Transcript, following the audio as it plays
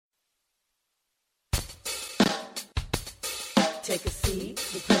take a seed,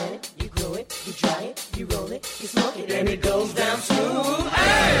 you plant it, you grow it, you dry it, you roll it, you smoke it, and it goes down smooth.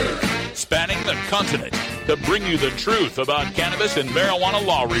 Hey! Spanning the continent to bring you the truth about cannabis and marijuana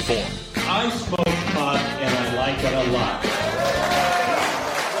law reform. I smoke pot and I like it a lot.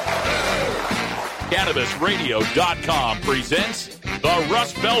 CannabisRadio.com presents The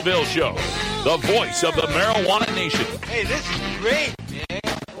Russ Belville Show, the voice of the marijuana nation. Hey, this is great,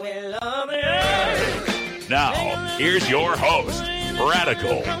 man. Now, here's your host,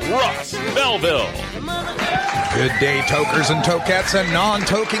 Radical Russ Belville. Good day, tokers and tokettes and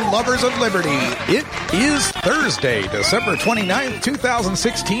non-toking lovers of liberty. It is Thursday, December 29th,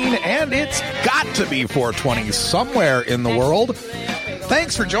 2016, and it's got to be 420 somewhere in the world.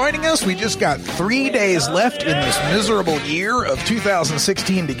 Thanks for joining us. We just got 3 days left in this miserable year of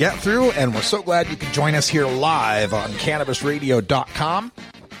 2016 to get through, and we're so glad you could join us here live on CannabisRadio.com.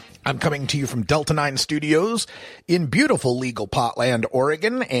 I'm coming to you from Delta 9 Studios in beautiful legal Potland,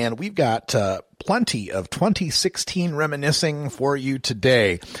 Oregon, and we've got plenty of 2016 reminiscing for you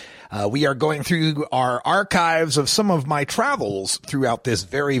today. We are going through our archives of some of my travels throughout this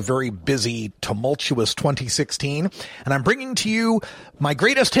very, very busy, tumultuous 2016, and I'm bringing to you my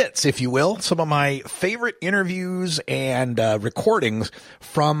greatest hits, if you will, some of my favorite interviews and recordings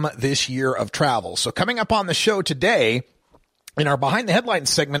from this year of travel. So coming up on the show today, in our Behind the Headlines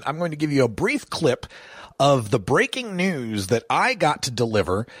segment, I'm going to give you a brief clip of the breaking news that I got to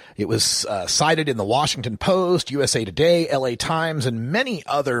deliver. It was cited in the Washington Post, USA Today, LA Times, and many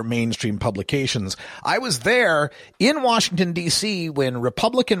other mainstream publications. I was there in Washington, D.C. when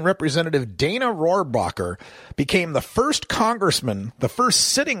Republican Representative Dana Rohrabacher became the first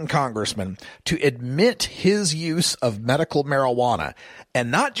sitting congressman to admit his use of medical marijuana.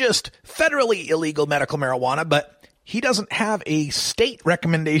 And not just federally illegal medical marijuana, but he doesn't have a state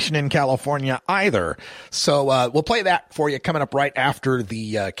recommendation in California either. So we'll play that for you coming up right after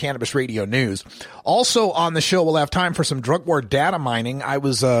the Cannabis Radio News. Also on the show, we'll have time for some drug war data mining. I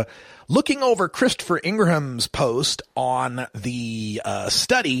was looking over Christopher Ingram's post on the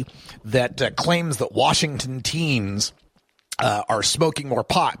study that claims that Washington teens are smoking more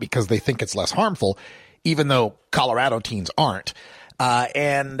pot because they think it's less harmful, even though Colorado teens aren't.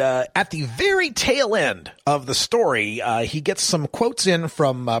 And at the very tail end of the story, he gets some quotes in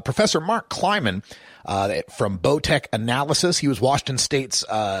from Professor Mark Kleiman from Botech Analysis. He was Washington State's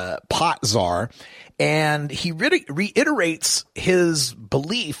pot czar, and he reiterates his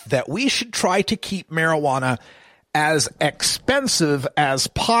belief that we should try to keep marijuana as expensive as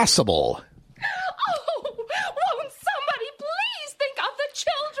possible.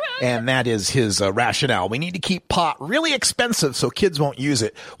 And that is his rationale. We need to keep pot really expensive so kids won't use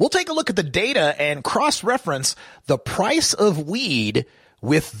it. We'll take a look at the data and cross-reference the price of weed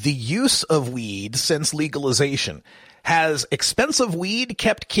with the use of weed since legalization. Has expensive weed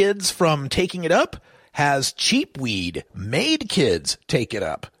kept kids from taking it up? Has cheap weed made kids take it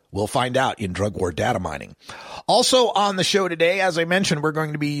up? We'll find out in drug war data mining. Also on the show today, as I mentioned, we're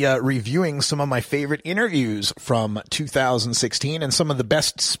going to be reviewing some of my favorite interviews from 2016 and some of the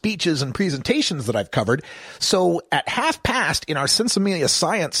best speeches and presentations that I've covered. So at 1:30 in our Sensimelia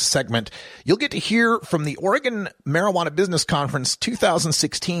Science segment, you'll get to hear from the Oregon Marijuana Business Conference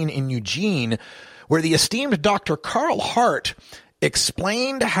 2016 in Eugene, where the esteemed Dr. Carl Hart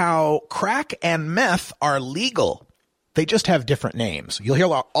explained how crack and meth are legal. They just have different names. You'll hear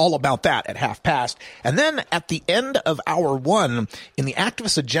all about that at 1:30. And then at the end of hour one, in the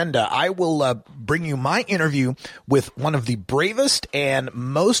Activist Agenda, I will bring you my interview with one of the bravest and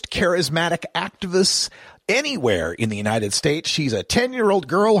most charismatic activists anywhere in the United States. She's a 10-year-old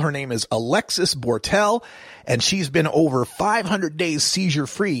girl. Her name is Alexis Bortel, and she's been over 500 days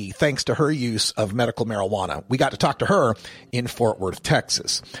seizure-free thanks to her use of medical marijuana. We got to talk to her in Fort Worth,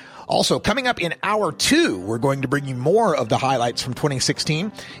 Texas. Also, coming up in hour two, we're going to bring you more of the highlights from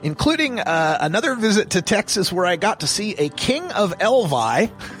 2016, including another visit to Texas where I got to see a king of Elvi.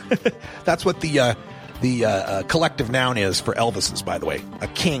 That's what the collective noun is for Elvises, by the way, a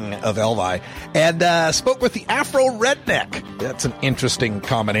king of Elvi, and spoke with the Afro Redneck. That's an interesting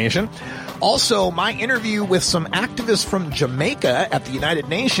combination. Also, my interview with some activists from Jamaica at the United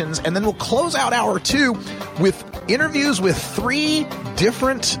Nations, and then we'll close out hour two with interviews with 3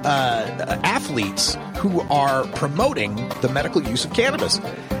 different athletes who are promoting the medical use of cannabis.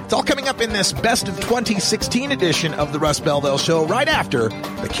 It's all coming up in this Best of 2016 edition of the Russ Belville Show right after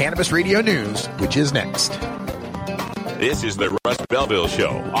the Cannabis Radio News, which is next. This is the Russ Belville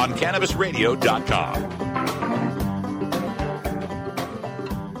Show on CannabisRadio.com.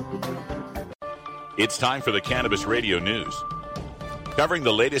 It's time for the Cannabis Radio News, covering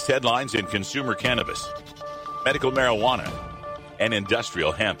the latest headlines in consumer cannabis, medical marijuana, and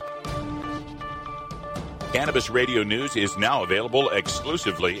industrial hemp. Cannabis Radio News is now available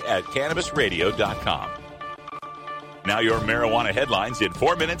exclusively at CannabisRadio.com. Now your marijuana headlines in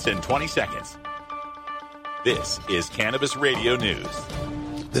 4 minutes and 20 seconds. This is Cannabis Radio News.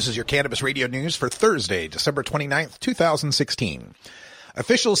 This is your Cannabis Radio News for Thursday, December 29th, 2016.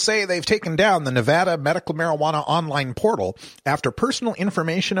 Officials say they've taken down the Nevada medical marijuana online portal after personal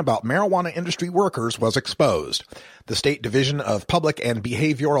information about marijuana industry workers was exposed. The State Division of Public and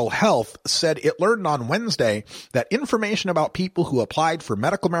Behavioral Health said it learned on Wednesday that information about people who applied for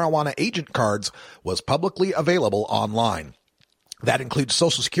medical marijuana agent cards was publicly available online. That includes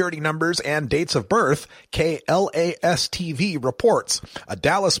social security numbers and dates of birth, KLAS-TV reports. A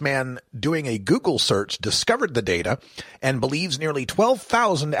Dallas man doing a Google search discovered the data and believes nearly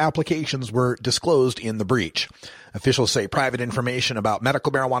 12,000 applications were disclosed in the breach. Officials say private information about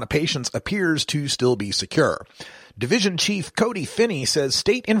medical marijuana patients appears to still be secure. Division Chief Cody Finney says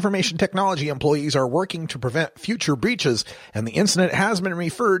state information technology employees are working to prevent future breaches, and the incident has been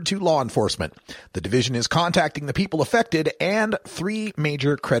referred to law enforcement. The division is contacting the people affected and 3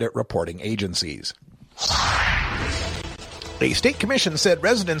 major credit reporting agencies. A state commission said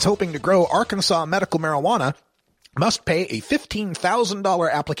residents hoping to grow Arkansas medical marijuana must pay a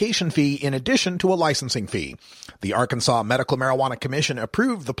 $15,000 application fee in addition to a licensing fee. The Arkansas Medical Marijuana Commission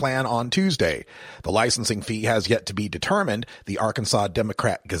approved the plan on Tuesday. The licensing fee has yet to be determined, the Arkansas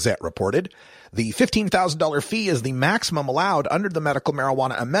Democrat Gazette reported. The $15,000 fee is the maximum allowed under the medical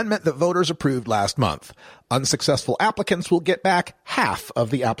marijuana amendment that voters approved last month. Unsuccessful applicants will get back half of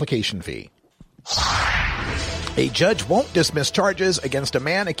the application fee. A judge won't dismiss charges against a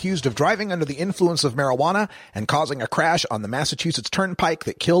man accused of driving under the influence of marijuana and causing a crash on the Massachusetts Turnpike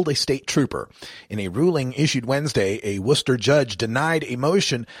that killed a state trooper. In a ruling issued Wednesday, a Worcester judge denied a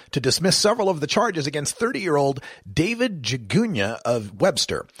motion to dismiss several of the charges against 30-year-old David Jagunya of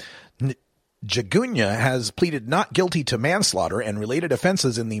Webster. Jagunya has pleaded not guilty to manslaughter and related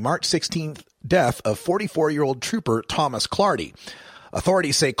offenses in the March 16th death of 44-year-old trooper Thomas Clardy.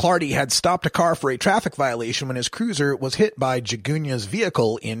 Authorities say Clardy had stopped a car for a traffic violation when his cruiser was hit by Jagunya's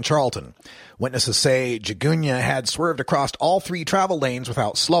vehicle in Charlton. Witnesses say Jagunya had swerved across all 3 travel lanes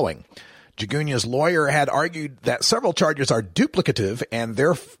without slowing. Jagunya's lawyer had argued that several charges are duplicative and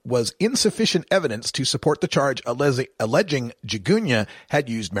there was insufficient evidence to support the charge alleging Jagunya had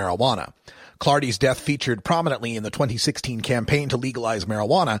used marijuana. Clardy's death featured prominently in the 2016 campaign to legalize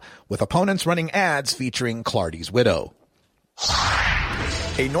marijuana, with opponents running ads featuring Clardy's widow.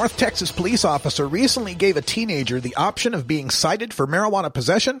 A North Texas police officer recently gave a teenager the option of being cited for marijuana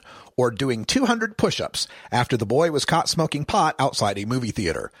possession or doing 200 push-ups after the boy was caught smoking pot outside a movie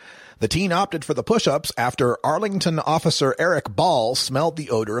theater. The teen opted for the push-ups after Arlington officer Eric Ball smelled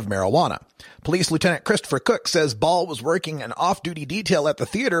the odor of marijuana. Police Lieutenant Christopher Cook says Ball was working an off-duty detail at the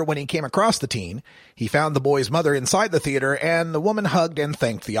theater when he came across the teen. He found the boy's mother inside the theater, and the woman hugged and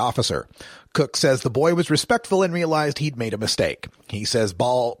thanked the officer. Cook says the boy was respectful and realized he'd made a mistake. He says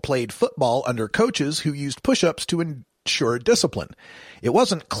Ball played football under coaches who used push-ups to ensure discipline. It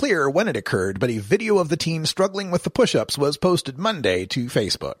wasn't clear when it occurred, but a video of the teen struggling with the push-ups was posted Monday to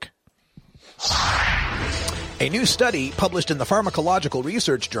Facebook. A new study published in the Pharmacological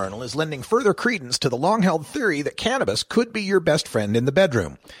Research Journal is lending further credence to the long-held theory that cannabis could be your best friend in the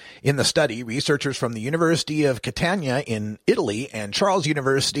bedroom. In the study, researchers from the University of Catania in Italy and Charles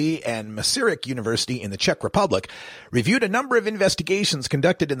University and Masaryk University in the Czech Republic reviewed a number of investigations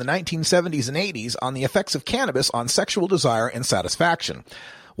conducted in the 1970s and 80s on the effects of cannabis on sexual desire and satisfaction.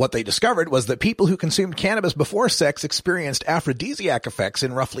 What they discovered was that people who consumed cannabis before sex experienced aphrodisiac effects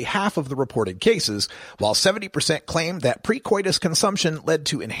in roughly half of the reported cases, while 70% claimed that pre-coitus consumption led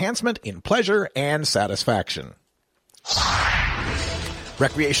to enhancement in pleasure and satisfaction.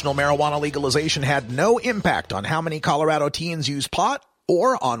 Recreational marijuana legalization had no impact on how many Colorado teens use pot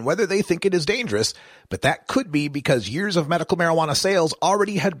or on whether they think it is dangerous, but that could be because years of medical marijuana sales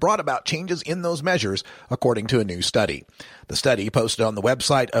already had brought about changes in those measures, according to a new study. The study, posted on the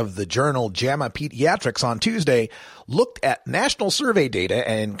website of the journal JAMA Pediatrics on Tuesday, looked at national survey data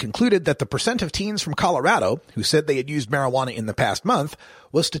and concluded that the percent of teens from Colorado who said they had used marijuana in the past month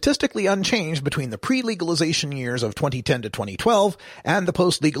was statistically unchanged between the pre-legalization years of 2010 to 2012 and the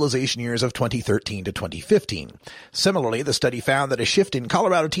post-legalization years of 2013 to 2015. Similarly, the study found that a shift in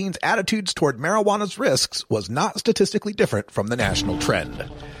Colorado teens' attitudes toward marijuana's risks was not statistically different from the national trend.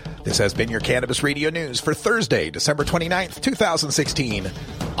 This has been your Cannabis Radio News for Thursday, December 29th, 2016.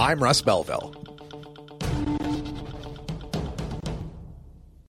 I'm Russ Belville.